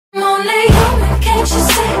can't you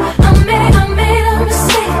see I made a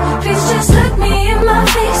mistake? Please just look me in my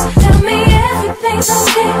face, tell me everything's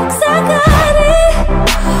okay, 'cause I got it.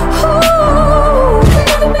 Ooh, I'll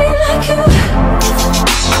never be like you.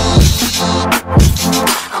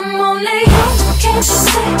 I'm only yours, can't you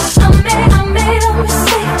see I made a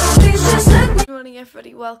mistake? Please just look me. Good morning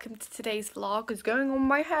everybody, welcome to today's vlog. Is going on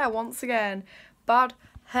my hair once again. Bad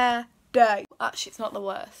hair day. Actually, it's not the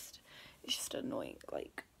worst. It's just annoying.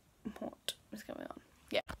 Like, what is going on?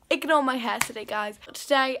 Yeah. Ignore my hair today, guys.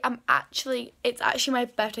 Today, it's actually my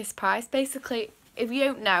birthday surprise. Basically, if you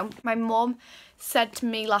don't know, my mum said to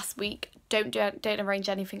me last week, don't arrange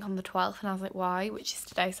anything on the 12th. And I was like, why? Which is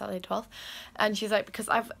today, Saturday 12th. And she's like, because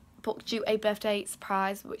I've booked you a birthday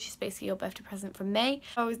surprise, which is basically your birthday present from me.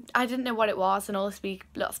 I didn't know what it was, and all this week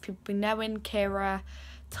lots of people have been knowing. Kira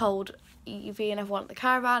told Evie and everyone at the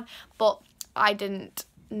caravan, but I didn't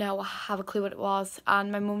have a clue what it was.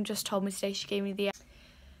 And my mum just told me today, she gave me the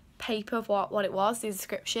paper of what it was, the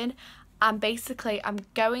description. And basically I'm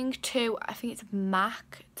going to, I think it's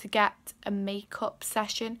MAC, to get a makeup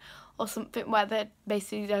session or something where they're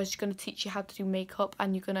basically just going to teach you how to do makeup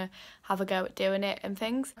and you're going to have a go at doing it and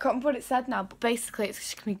things. I can't remember what it said now, but basically it's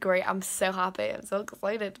just going to be great. I'm so happy, I'm so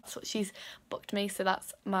excited. That's what she's booked me, so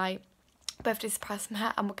that's my birthday surprise from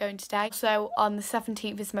her, and we're going today. So on the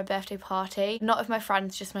 17th is my birthday party. Not with my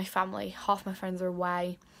friends, just my family. Half my friends are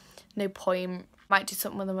away, no point. Might do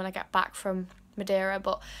something with them when I get back from Madeira,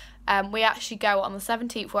 but we actually go on the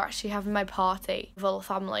 17th. We're actually having my party with all the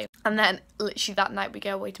family, and then literally that night we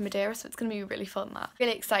go away to Madeira, so it's going to be really fun.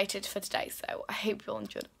 Really excited for today, so I hope you'll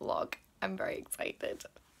enjoy the vlog. I'm very excited.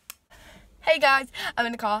 Hey guys, I'm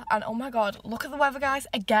in the car and oh my god, look at the weather, guys.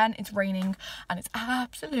 Again, it's raining and it's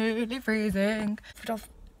absolutely freezing.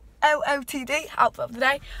 OOTD outfit of the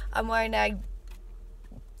day. I'm wearing a,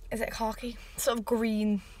 is it khaki? Sort of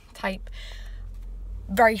green type,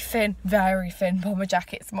 very thin bomber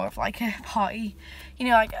jacket. It's more of like a party, you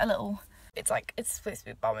know, like a little, it's supposed to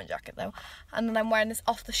be a bomber jacket though. And then I'm wearing this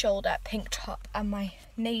off the shoulder pink top and my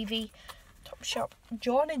navy Topshop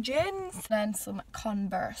Johnny jeans. Then some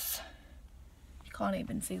Converse. Can't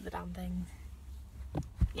even see the damn thing.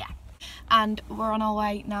 Yeah, and we're on our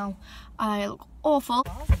way now. I look awful.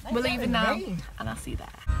 We're leaving now, and I'll see you there.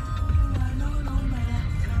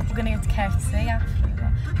 We're gonna go to KFC after,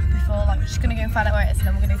 before, like, we're just gonna go and find out where it is, and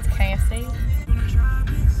then we're gonna go to KFC.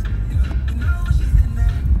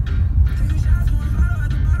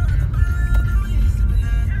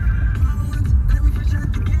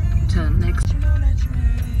 Turn next.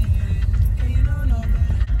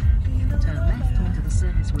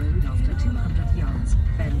 Service road after 200 yards,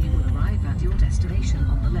 then you will arrive at your destination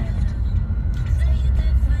on the left.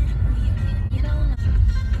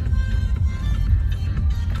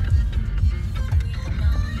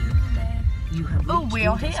 You have oh, we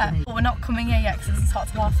are here, but we're not coming here yet because it's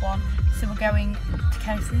starts till half 1, so we're going to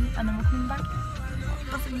KFC and then we're coming back.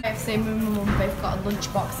 KFC, me and my mum both got a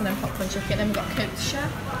lunchbox and then popcorn chicken, and we got Coke to share.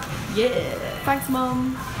 Yeah, thanks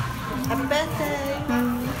mum. Happy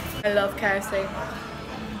birthday! I love KFC.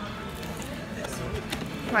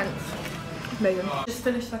 Thanks. Amazing. Just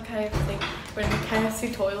finished my KFC. We're in the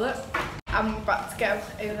KFC toilet. I'm about to go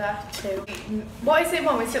over there to... What is it,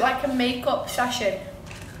 Mum? Is it like a makeup session?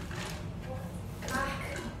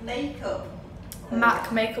 Makeup?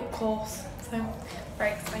 MAC makeup course. So,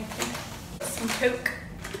 very exciting. Some Coke.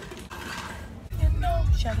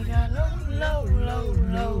 Shall we go low, low, low,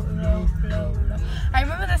 low, low, low, low. I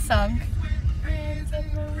remember this song.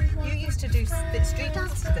 You used to do street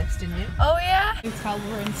dance to this, didn't you? Oh yeah! You can tell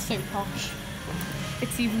we're in so posh.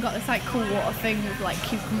 It's even got this like cool water thing with like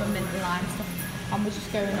cucumber, mint and lime stuff. And we're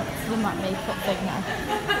just going up to the MAC makeup thing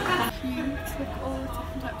now. Cute, look at all the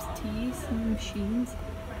different types of teas and machines.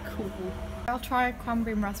 Cool. I'll try a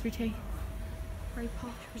cranberry and raspberry tea. Very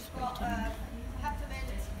posh, just waiting. Peppermint,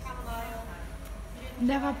 chamomile.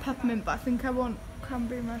 Never had peppermint, but I think I want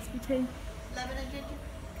cranberry and raspberry tea. Lemon and ginger.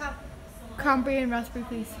 Cranberry and raspberry,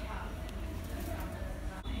 please.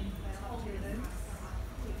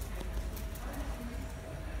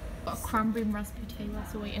 Got a cranberry and raspberry tea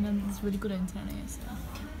whilst we're waiting, and there's really good internet here, so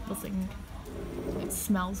buzzing. It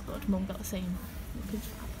smells good. Mum got the same.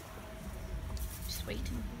 Just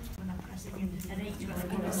waiting.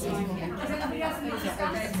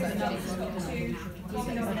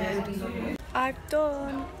 I've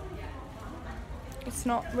done. It's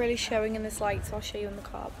not really showing in this light, so I'll show you in the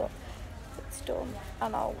car, but it's done,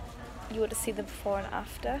 and you would have seen the before and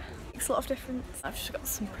after. Makes a lot of difference. I've just got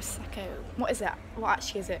some Prosecco. What is it? What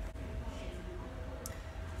actually is it?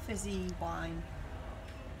 Fizzy wine.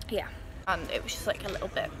 Yeah, and it was just like a little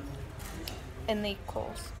bit in the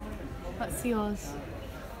course. Let's see yours.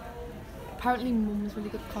 Apparently Mum's really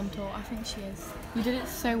good at contour. I think she is. You did it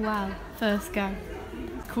so well. First go.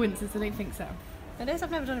 Coincidence, I don't think so. It is,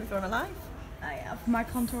 I've never done it before in my life. I have. My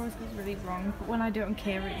contour always goes really wrong, but when I do it on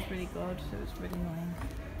Kira it's really good, so it's really annoying.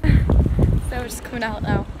 So we're just coming out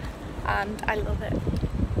now, and I love it.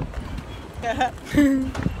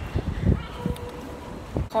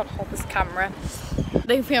 Can't hold this camera. I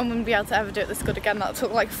don't think I'm going to be able to ever do it this good again. That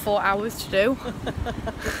took like 4 hours to do.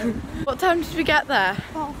 What time did we get there?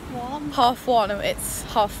 1:30. 1:30. No, it's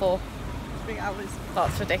 4:30. 3 hours.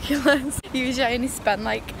 That's ridiculous. Usually I only spend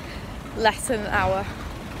like less than an hour.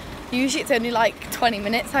 Usually it's only like 20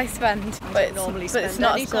 minutes I spend, but it's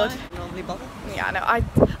not as good. Normally bother. Yeah, I know.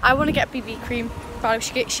 I want to get BB cream.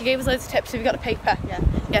 She gave us loads of tips. Have you got a paper? Yeah.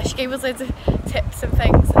 Yeah, she gave us loads of tips and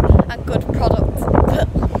things and good products.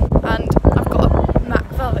 And I've got a MAC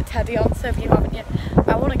Velvet Teddy on, so if you haven't yet,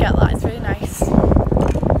 I want to get that. It's really nice.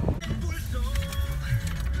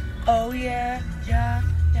 Oh yeah, yeah,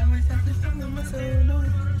 yeah.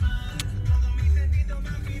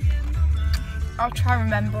 I'll try and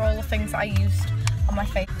remember all the things that I used on my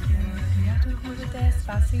face.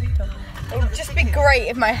 It would just be great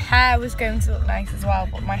if my hair was going to look nice as well,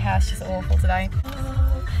 but my hair's just awful today.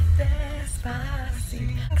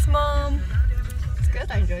 Thanks, Mum. It's good,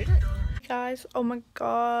 I enjoyed it. Guys, oh my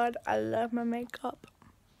god, I love my makeup.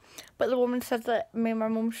 But the woman said that me and my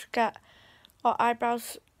mum should get our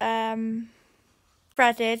eyebrows threaded.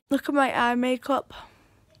 Look at my eye makeup.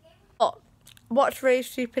 But what's really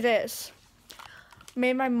stupid is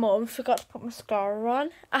me and my mum forgot to put mascara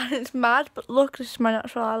on, and it's mad, but look, this is my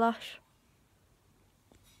natural eyelash.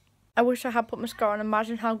 I wish I had put mascara on.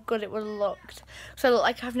 Imagine how good it would have looked. So I look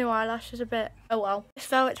like I have no eyelashes a bit. Oh well. This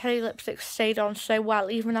Velvet Teddy lipstick stayed on so well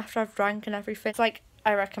even after I've drank and everything. It's like,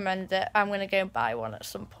 I recommend it. I'm going to go and buy one at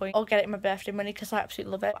some point. Or get it in my birthday money because I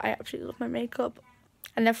absolutely love it. I absolutely love my makeup.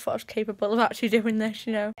 I never thought I was capable of actually doing this,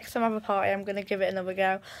 you know. Next time I have a party, I'm going to give it another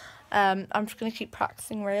go. I'm just going to keep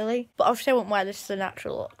practicing, really. But obviously I won't wear this as a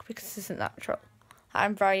natural look because this isn't natural.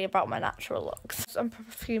 I'm very about my natural looks. I'm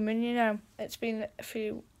perfuming, you know. It's been a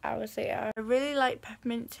few hours later. I really like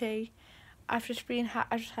peppermint tea. I just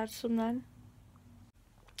had some then.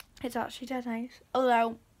 It's actually dead nice.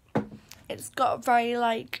 Although it's got a very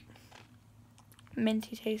like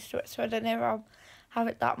minty taste to it, so I don't know if I'll have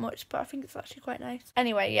it that much, but I think it's actually quite nice.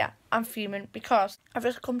 Anyway, yeah, I'm fuming because I've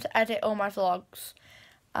just come to edit all my vlogs.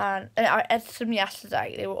 And I edited them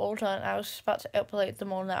yesterday. They were all done. I was about to upload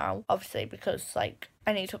them all now, obviously, because like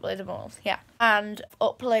I need to upload them all. Yeah, and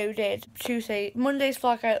uploaded Monday's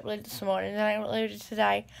vlog. I uploaded this morning, and I uploaded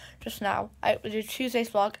today, just now. I uploaded Tuesday's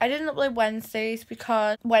vlog. I didn't upload Wednesday's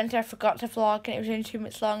because Wednesday I forgot to vlog, and it was only 2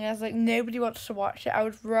 minutes long. And I was like, nobody wants to watch it. I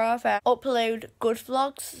would rather upload good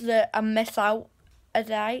vlogs that I miss out a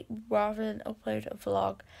day rather than upload a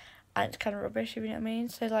vlog. And it's kind of rubbish, if you know what I mean.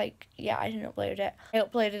 So, like, yeah, I didn't upload it. I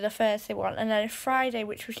uploaded a Thursday one, and then a Friday,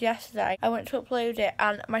 which was yesterday, I went to upload it,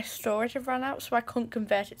 and my storage had run out, so I couldn't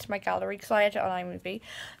convert it to my gallery, because I had it on iMovie.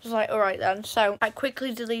 I was like, alright then. So, I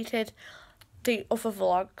quickly deleted the other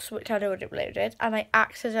vlogs, which I'd already uploaded, and I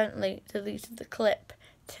accidentally deleted the clip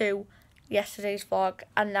to yesterday's vlog,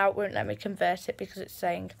 and now it won't let me convert it, because it's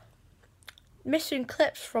saying, missing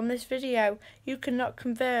clips from this video, you cannot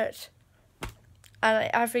convert.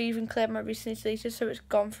 And I've even cleared my recently deleted, so it's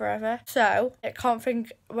gone forever. So I can't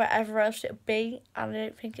think wherever else it'll be, and I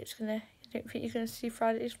don't think you're gonna see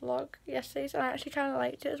Friday's vlog, yesterday's, and I actually kind of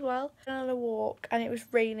liked it as well. I went on a walk, and it was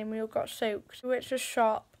raining. We all got soaked. We went to a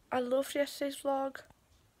shop. I loved yesterday's vlog.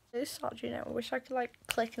 It's sad, you know. I wish I could like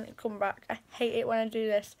click and it come back. I hate it when I do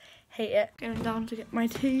this. Hate it. Going down to get my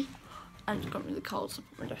tea, and it's got really cold, so I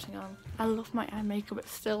put my dressing on. I love my eye makeup.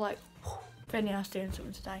 It's still like. Venia's doing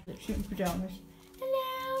something today. Shooting pajamas.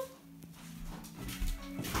 Hello.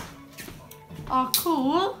 Oh,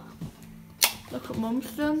 cool. Look what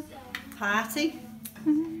Mum's done. Party.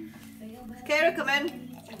 Kira, come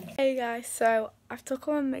in. Hey guys, so I've took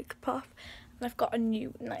all my makeup off and I've got a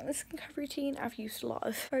new nightly skincare routine. I've used a lot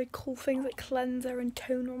of very cool things like cleanser and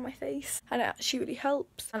toner on my face, and it actually really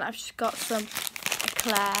helps. And I've just got some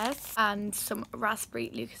eclairs and some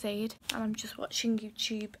raspberry Lucozade, and I'm just watching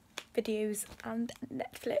YouTube videos and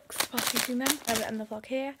Netflix while using them. I will end the vlog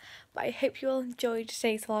here, but I hope you all enjoyed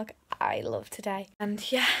today's vlog. I love today,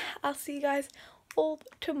 and yeah, I'll see you guys all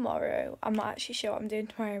tomorrow. I'm not actually sure what I'm doing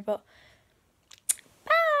tomorrow, but